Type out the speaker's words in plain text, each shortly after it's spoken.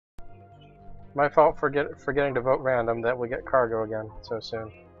My fault for forgetting to vote random that we get cargo again so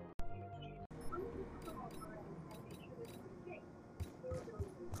soon.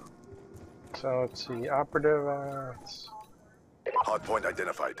 So let's see, operative. Hardpoint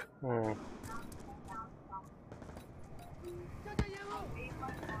identified.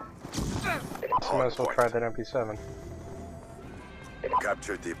 Might as well try that MP7.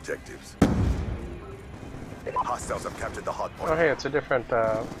 Capture the objectives. Hostiles have captured the hardpoint. Oh hey, it's a different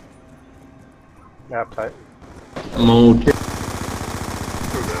map type. Mode.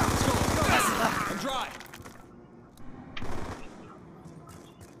 I'm dry.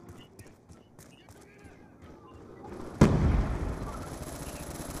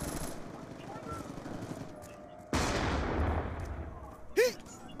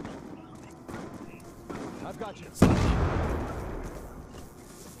 I've got you.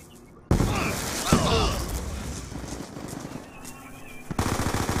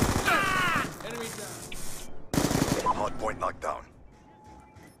 Enemy down. Hardpoint knocked down.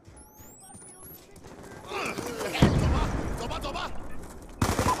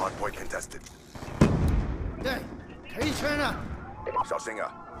 Hardpoint contested.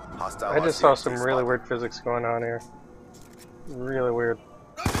 Hostile I just saw some RCXD really spotted. weird physics going on here. Really weird.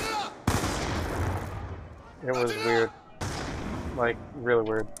 It was weird. Like, really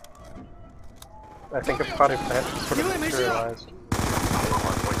weird. I think a potty plant sort of materialized.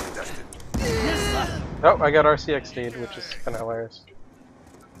 Hardpoint contested. Oh, I got RCXD'd, which is kind of hilarious.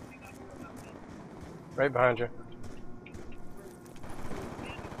 Right behind you.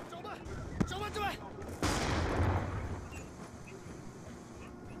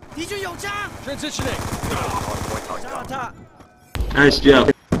 Transitioning. Hardpoint knocked down. Nice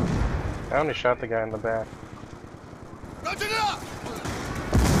job. I only shot the guy in the back.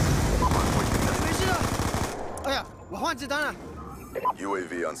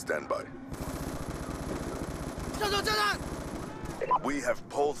 UAV on standby. We have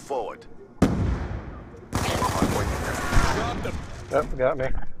pulled forward. Hardpoint contested. Yep, got me.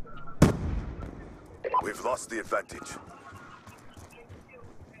 We've lost the advantage.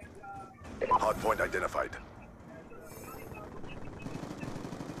 Hardpoint identified.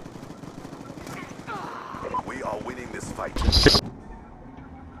 We are winning this fight.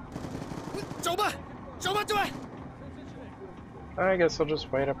 I guess I'll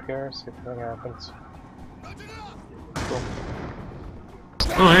just wait up here, see if anything happens. Cool.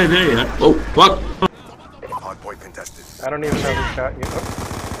 Oh, hey, there you are. Oh, fuck. Hardpoint contested. I don't even know who shot you.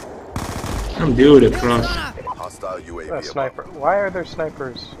 Oh, I'm doing it across. Hostile UAV a above. sniper. Why are there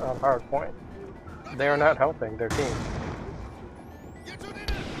snipers on hard point? They are not helping their team.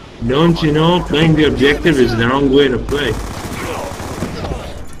 Don't you know, playing the objective is the wrong way to play.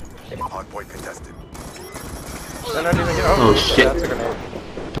 Hardpoint contested. They're not even getting. Oh, shit. That's a grenade.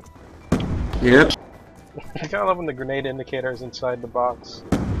 Yep. I gotta love when the grenade indicator is inside the box.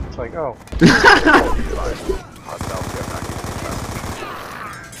 It's like, oh. Hostile care package.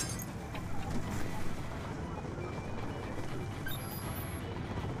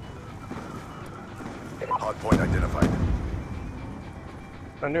 Hardpoint identified.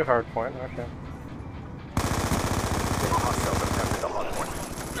 A new hard point, okay. Hostiles have captured the hardpoint.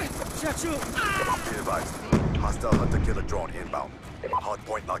 Be advised. Hostile hunter-killer drone inbound.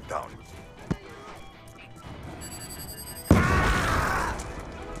 Hardpoint knocked down.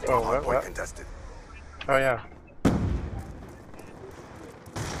 Oh, Hardpoint what? contested. Oh, yeah.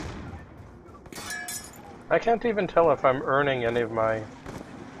 I can't even tell if I'm earning any of my...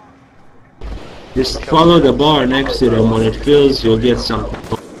 Just follow the bar next to them. When it fills, you'll get something.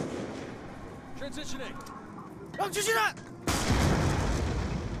 Transitioning.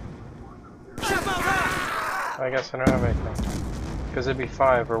 I guess I don't have anything. Because it'd be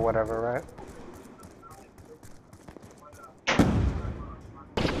 5 or whatever, right?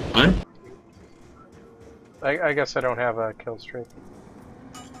 What? I guess I don't have a kill streak.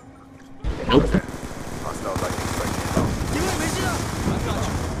 Nope. Hostile lightning strike inbound. I've got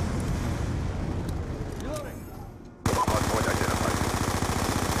you. Reloading. Hardpoint identified.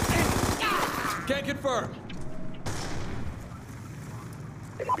 Can't confirm.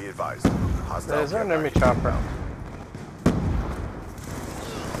 Be advised. Hostile Is there an care enemy package chopper? inbound.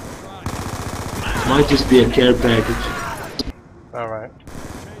 Might just be a care package. Alright.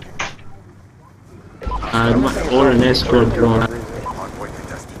 Or an escort drone. Hardpoint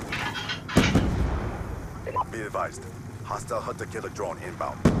contested. Be advised. Hostile hunter-killer drone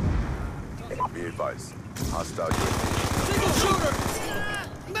inbound. Be advised. Hostile UAV. Single shooter.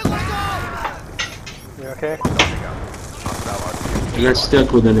 You okay? Dropping out. Hostile RCXD. I got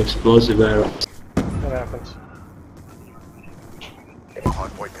stuck with an explosive arrow. What happens?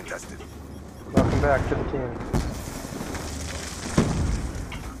 Hardpoint contested. Welcome back to the team.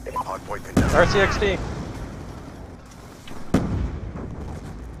 Hardpoint contested. RCXD!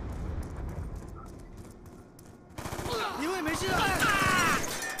 一位没事的，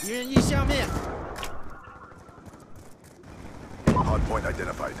敌人意下面。 Hardpoint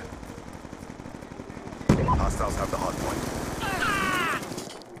identified. Hostiles have the hardpoint.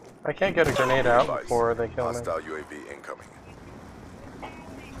 I can't get a grenade out before they kill me. Hostile UAV incoming.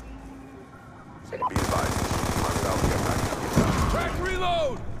 Be advised. Hostile care package inbound. Track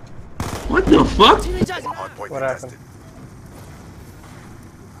reload. What the fuck? Hardpoint What contested. happened?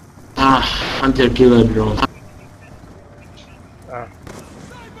 Ah, hunter killer drone. Oh.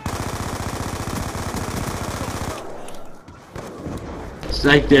 It's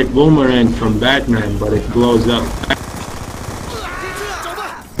like that boomerang from Batman, but it blows up.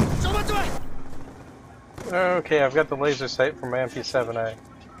 Okay, I've got the laser sight from my MP7. I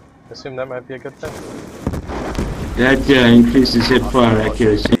assume that might be a good thing. That increases hip fire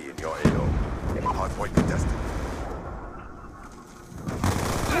accuracy. In your AO. Hardpoint contested.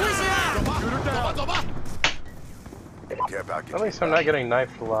 Care package. At least I'm not getting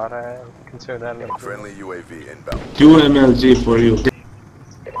knifed a lot. I consider that an improvement. Friendly UAV inbound. 2 MLG for you.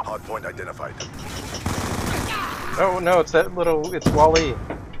 Hardpoint identified. Oh no, it's that little. It's Wally.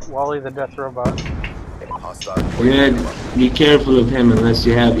 Wally the death robot. Hostile. Yeah, be careful of him unless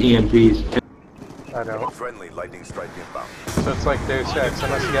you have EMPs. I don't. Friendly lightning strike inbound. So it's like Deus Ex.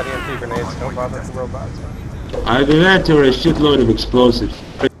 Unless you got EMP grenades, don't bother with the robots. Either that or a shitload of explosives.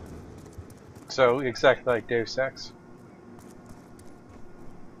 So exactly like Deus Ex.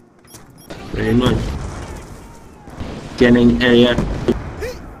 Very much. Scanning area.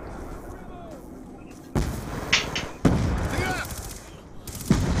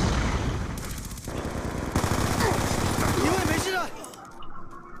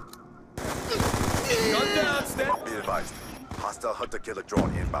 Be advised. Hostile hunter-killer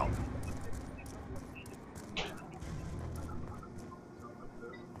drone inbound.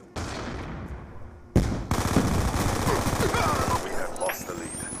 We have lost the lead.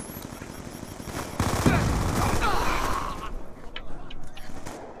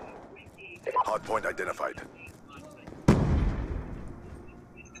 Hardpoint identified.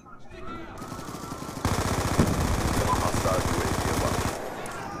 Hostile UAV above.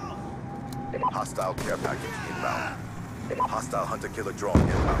 Hostile care package inbound. Hostile hunter-killer drone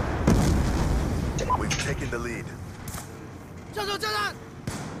inbound. We've taken the lead.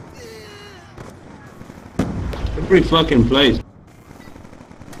 Every fucking place.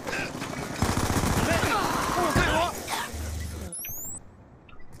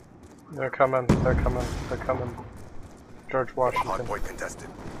 They're coming. They're coming. They're coming. George Washington. Hardpoint contested.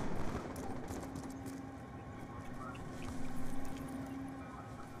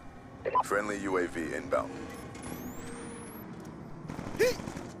 Friendly UAV inbound.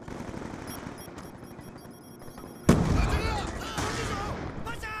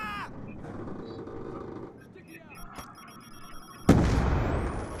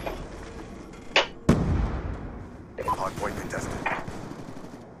 Hardpoint contested.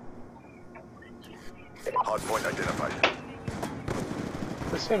 Hardpoint identified.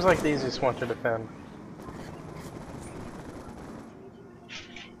 This seems like the easiest one to defend.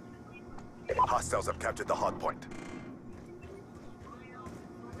 Hostiles have captured the hardpoint.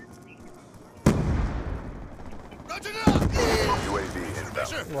 UAV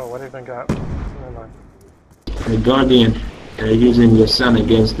inbound. Well, what have I got? Never mind. The Guardian. They're using the sun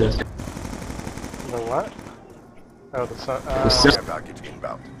against us. The what? Oh, the sun. The sun. Care package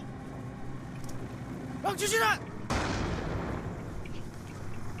inbound.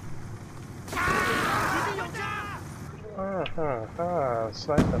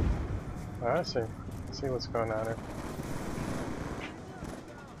 Sniping. Oh, I see. See what's going on here.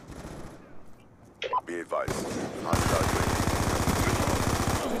 Be advised. Hostile UAV.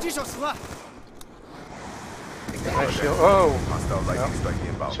 Nice shield. Oh! Hostile lightning No. strike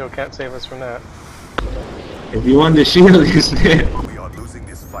inbound. Shield can't save us from that. If you want the shield, he's there. We are losing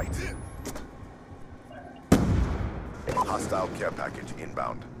this fight. Hostile care package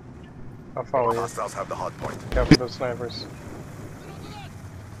inbound. I'll follow you. Hostiles have the hardpoint. Cover those snipers.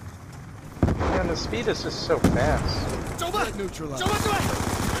 Man, the speed is just so fast. Neutralized.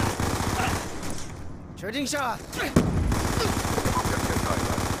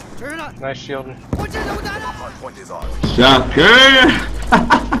 Nice shielding. Hardpoint is ours. Shocker!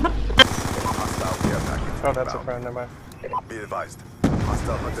 Hostile care package Oh, that's a inbound. friend, never mind. Be advised.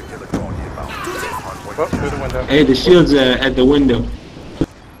 Hostile hunter-killer drone inbound. Hardpoint Oh, through the window. Hey, the shield's at the window.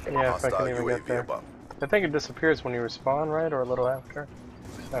 Yeah, if I Hostile can even get UAV there. above. I think it disappears when you respawn, right? Or a little after?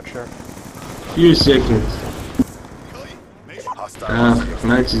 Not sure. Few seconds. Hostile.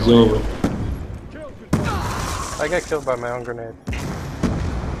 Match is over. I got killed by my own grenade.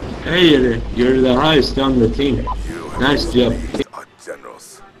 Hey, you're the highest on the team. Nice job. Are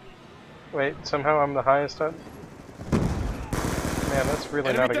generals. Wait, somehow I'm the highest up? Man, that's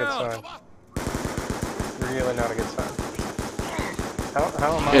really not a good sign. Really not a good sign.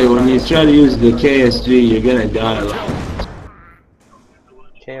 How am I? Hey, when you try to use the KSG, you're gonna die a lot.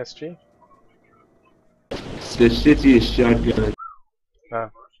 KSG? It's the shittiest shotgun. Oh.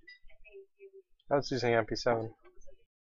 I was using MP7.